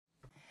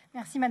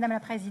Merci Madame la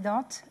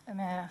Présidente.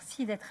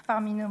 Merci d'être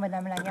parmi nous,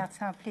 Madame Lagarde.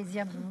 C'est un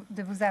plaisir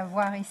de vous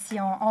avoir ici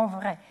en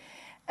vrai.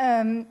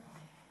 À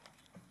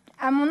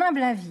mon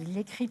humble avis,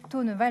 les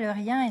cryptos ne valent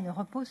rien et ne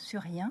reposent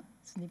sur rien.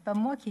 Ce n'est pas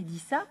moi qui ai dit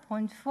ça, pour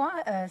une fois.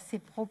 Ces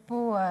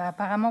propos,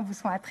 apparemment, vous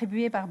sont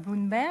attribués par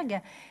Bloomberg.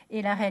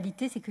 Et la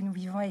réalité, c'est que nous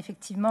vivons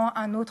effectivement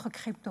un autre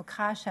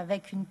crypto-crash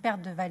avec une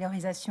perte de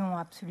valorisation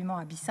absolument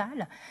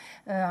abyssale.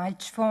 Un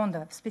hedge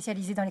fund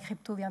spécialisé dans les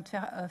cryptos vient de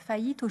faire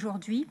faillite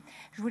aujourd'hui.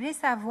 Je voulais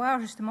savoir,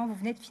 justement, vous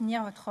venez de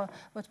finir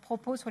votre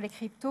propos sur les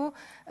cryptos.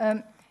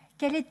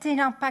 Quel était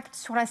l'impact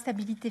sur la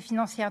stabilité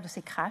financière de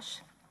ces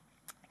crashs?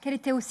 Quels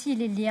étaient aussi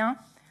les liens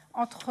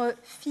entre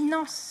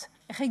finances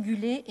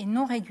régulées et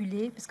non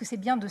régulées, parce que c'est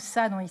bien de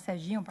ça dont il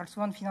s'agit. On parle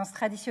souvent de finances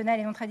traditionnelles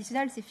et non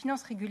traditionnelles. C'est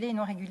finances régulées et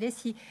non régulées,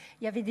 s'il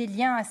y avait des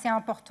liens assez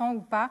importants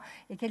ou pas,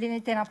 et quel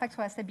était l'impact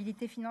sur la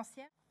stabilité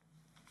financière?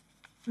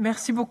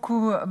 Merci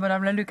beaucoup,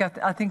 Madame Lalucq.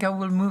 I think I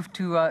will move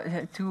to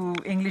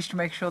English to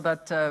make sure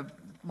that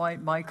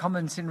my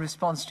comments in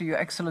response to your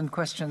excellent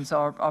questions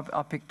are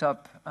picked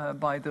up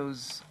by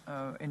those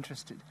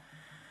interested.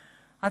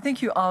 I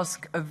think you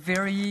ask a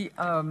very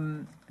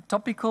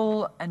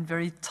topical and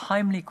very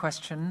timely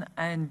question,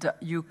 and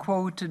you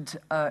quoted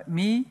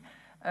me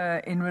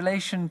in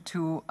relation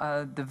to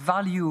the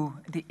value,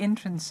 the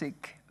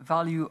intrinsic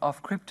value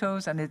of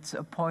cryptos, and it's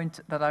a point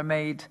that I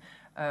made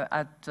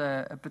at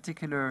a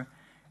particular,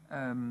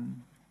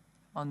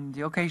 on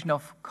the occasion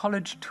of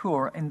college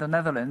tour in the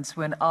Netherlands,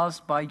 when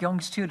asked by young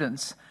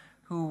students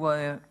who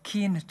were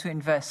keen to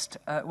invest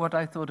what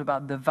I thought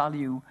about the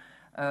value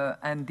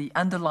and the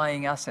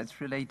underlying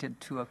assets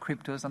related to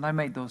cryptos, and I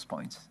made those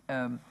points.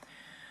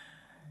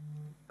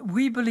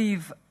 We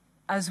believe,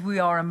 as we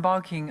are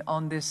embarking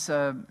on this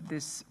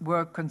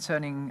work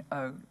concerning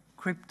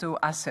crypto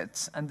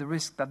assets and the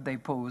risk that they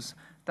pose,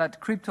 that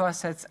crypto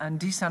assets and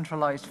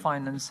decentralized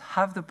finance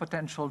have the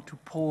potential to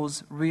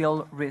pose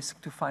real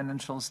risk to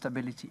financial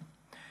stability.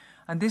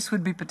 And this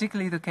would be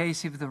particularly the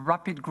case if the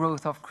rapid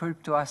growth of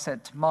crypto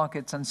asset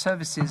markets and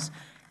services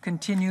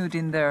continued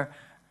in their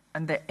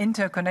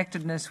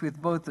interconnectedness with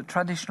both the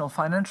traditional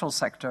financial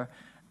sector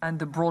and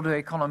the broader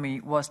economy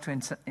was to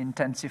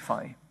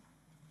intensify.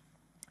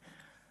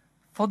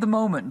 For the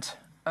moment,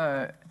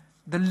 the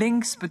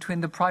links between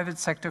the private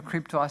sector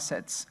crypto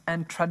assets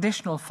and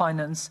traditional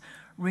finance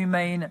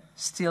remain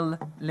still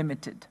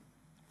limited.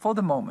 For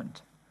the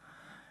moment.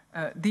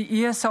 The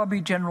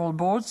ESRB General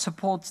Board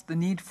supports the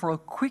need for a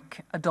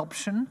quick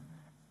adoption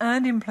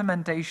and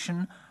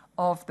implementation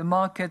of the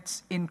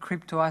markets in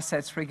crypto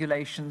assets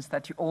regulations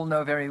that you all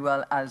know very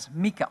well as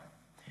MiCa.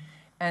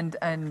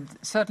 And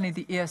certainly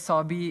the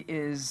ESRB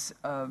is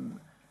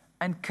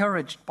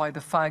encouraged by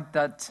the fact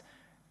that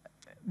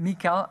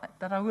MiCa,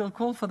 that I will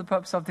call for the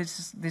purpose of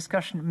this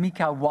discussion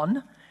MiCa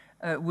 1,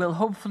 will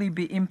hopefully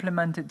be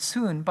implemented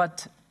soon,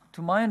 but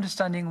to my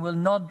understanding will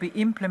not be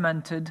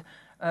implemented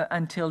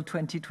until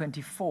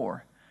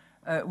 2024,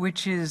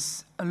 which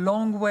is a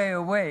long way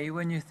away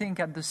when you think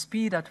at the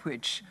speed at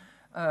which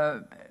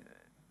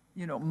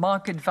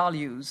market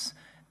values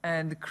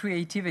and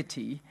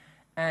creativity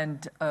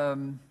and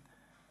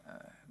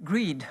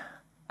greed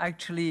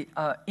actually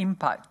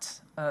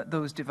impact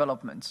those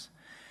developments.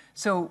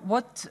 So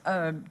what,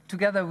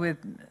 together with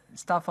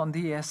staff on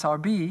the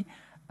ESRB,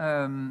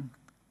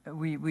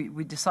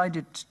 we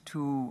decided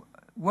to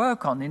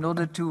work on in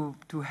order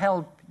to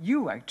help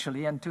you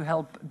actually and to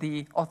help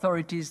the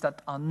authorities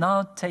that are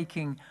now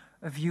taking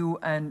a view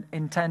and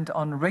intent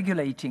on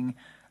regulating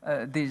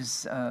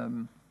these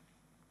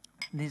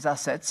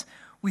assets,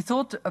 we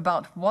thought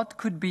about what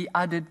could be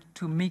added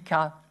to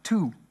MiCa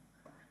 2.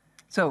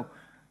 So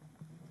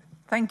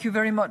thank you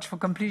very much for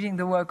completing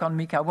the work on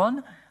MiCa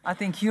 1. I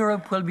think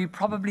Europe will be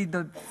probably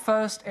the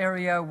first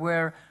area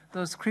where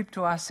those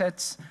crypto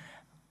assets,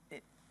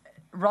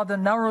 rather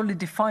narrowly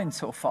defined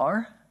so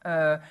far,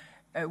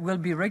 will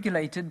be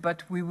regulated,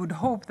 but we would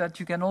hope that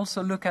you can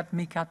also look at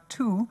MiCa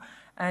 2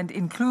 and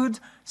include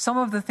some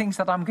of the things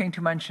that I'm going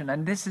to mention.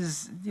 And this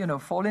is,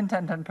 for all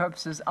intent and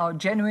purposes, our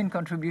genuine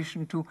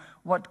contribution to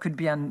what could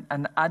be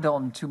an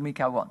add-on to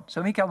MiCa 1.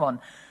 So MiCa 1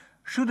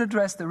 should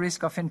address the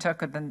risk of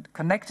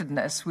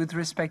interconnectedness with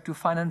respect to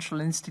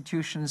financial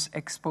institutions'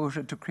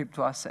 exposure to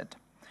crypto asset.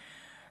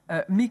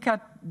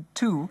 MiCa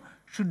 2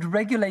 should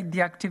regulate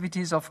the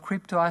activities of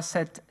crypto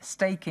asset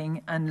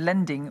staking and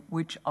lending,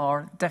 which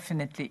are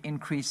definitely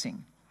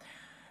increasing.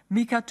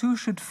 MiCa 2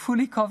 should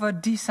fully cover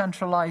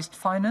decentralized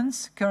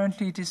finance.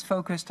 Currently, it is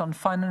focused on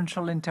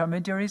financial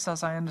intermediaries,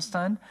 as I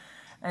understand,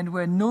 and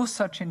where no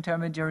such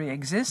intermediary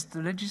exists,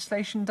 the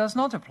legislation does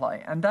not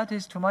apply. And that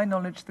is, to my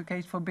knowledge, the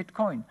case for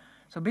Bitcoin.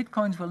 So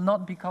Bitcoins will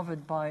not be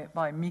covered by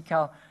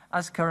MiCa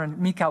as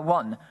current MiCa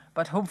 1,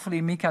 but hopefully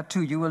MiCa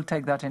 2, you will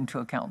take that into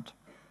account.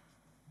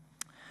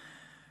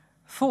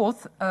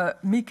 Fourth,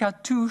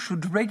 MiCa 2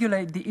 should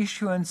regulate the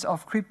issuance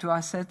of crypto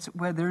assets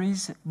where there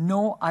is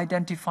no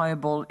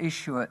identifiable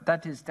issuer.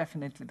 That is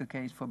definitely the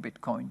case for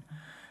Bitcoin.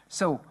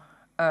 So,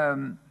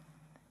 to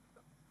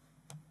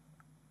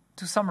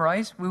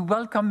summarize, we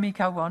welcome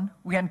MiCa 1.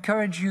 We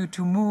encourage you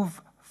to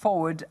move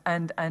forward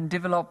and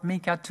develop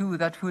MiCa 2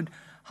 that would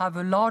have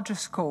a larger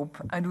scope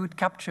and would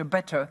capture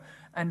better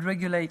and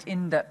regulate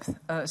in depth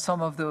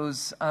some of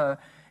those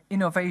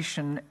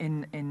innovation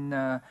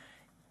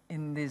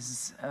in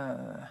these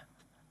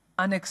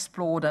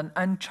unexplored and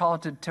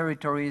uncharted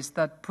territories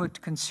that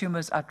put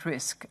consumers at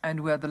risk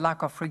and where the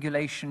lack of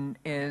regulation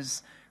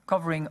is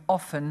covering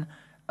often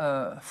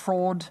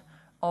fraud,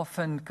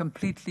 often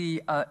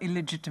completely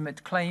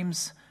illegitimate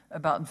claims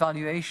about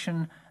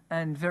valuation,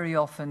 and very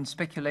often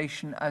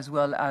speculation as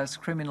well as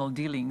criminal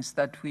dealings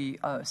that we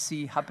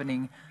see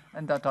happening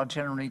and that are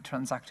generally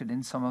transacted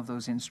in some of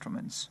those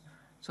instruments.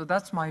 So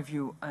that's my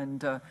view, and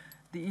the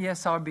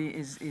ESRB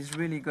is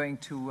really going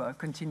to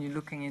continue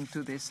looking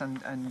into this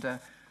and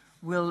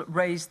will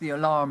raise the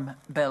alarm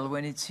bell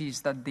when it sees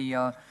that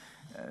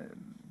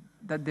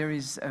that there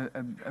is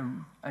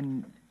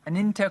an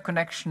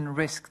interconnection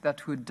risk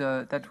that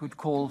would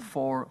call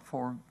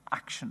for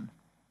action.